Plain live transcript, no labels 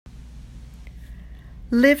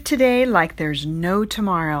Live today like there's no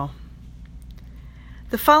tomorrow.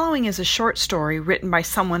 The following is a short story written by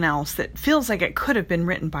someone else that feels like it could have been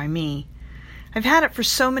written by me. I've had it for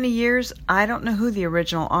so many years, I don't know who the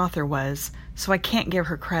original author was, so I can't give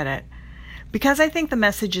her credit. Because I think the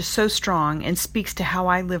message is so strong and speaks to how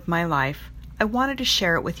I live my life, I wanted to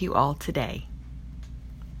share it with you all today.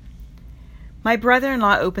 My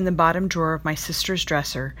brother-in-law opened the bottom drawer of my sister's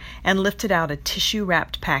dresser and lifted out a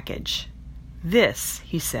tissue-wrapped package. "This,"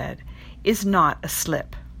 he said, "is not a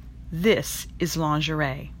slip. This is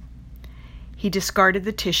lingerie." He discarded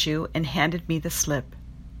the tissue and handed me the slip.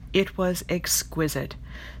 It was exquisite,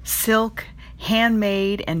 silk,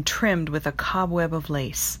 handmade, and trimmed with a cobweb of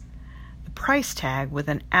lace. The price tag with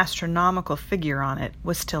an astronomical figure on it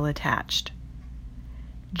was still attached.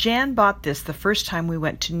 Jan bought this the first time we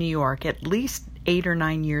went to New York at least 8 or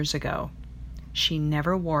 9 years ago. She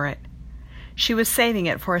never wore it. She was saving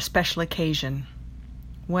it for a special occasion.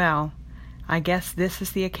 Well, I guess this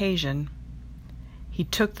is the occasion. He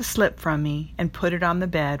took the slip from me and put it on the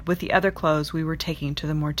bed with the other clothes we were taking to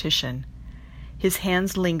the mortician. His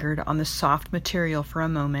hands lingered on the soft material for a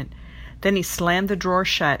moment, then he slammed the drawer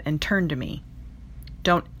shut and turned to me.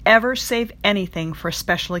 "Don't ever save anything for a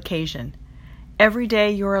special occasion. Every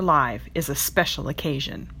day you're alive is a special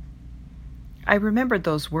occasion." I remembered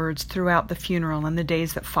those words throughout the funeral and the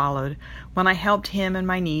days that followed, when I helped him and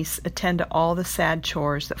my niece attend to all the sad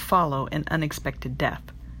chores that follow an unexpected death.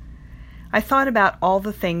 I thought about all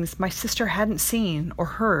the things my sister hadn't seen or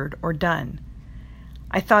heard or done.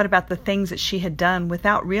 I thought about the things that she had done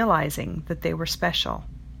without realizing that they were special.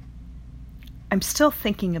 I'm still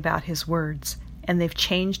thinking about his words, and they've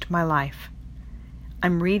changed my life.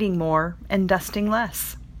 I'm reading more and dusting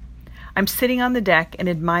less. I'm sitting on the deck and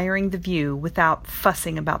admiring the view without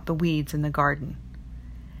fussing about the weeds in the garden.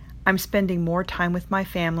 I'm spending more time with my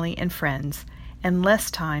family and friends and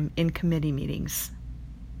less time in committee meetings.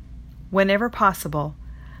 Whenever possible,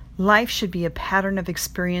 life should be a pattern of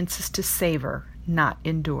experiences to savor, not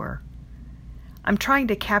endure. I'm trying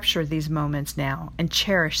to capture these moments now and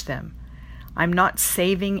cherish them. I'm not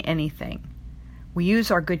saving anything. We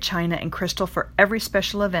use our good china and crystal for every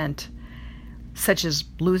special event, such as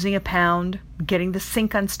losing a pound, getting the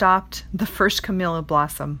sink unstopped, the first camellia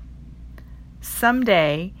blossom.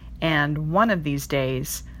 Someday, and one of these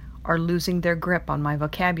days, are losing their grip on my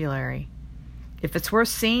vocabulary. If it's worth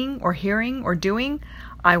seeing or hearing or doing,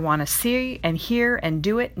 I want to see and hear and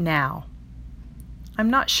do it now. I'm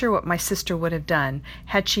not sure what my sister would have done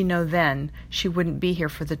had she known then she wouldn't be here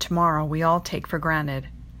for the tomorrow we all take for granted.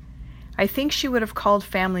 I think she would have called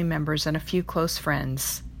family members and a few close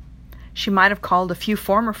friends. She might have called a few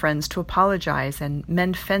former friends to apologize and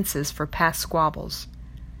mend fences for past squabbles.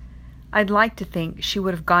 I'd like to think she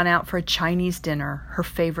would have gone out for a Chinese dinner, her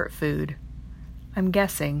favorite food. I'm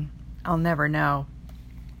guessing. I'll never know.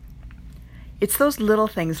 It's those little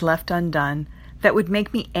things left undone that would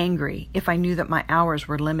make me angry if I knew that my hours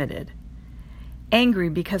were limited. Angry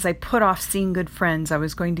because I put off seeing good friends I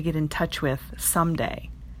was going to get in touch with someday.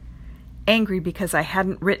 Angry because I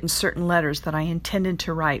hadn't written certain letters that I intended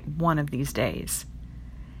to write one of these days.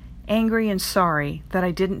 Angry and sorry that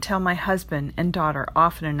I didn't tell my husband and daughter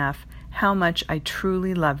often enough how much I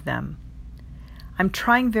truly love them. I'm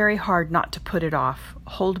trying very hard not to put it off,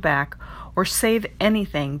 hold back, or save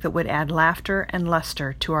anything that would add laughter and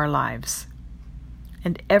luster to our lives.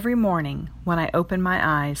 And every morning when I open my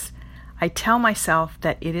eyes, I tell myself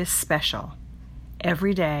that it is special.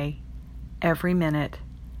 Every day, every minute,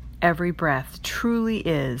 every breath truly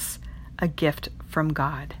is a gift from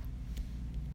God.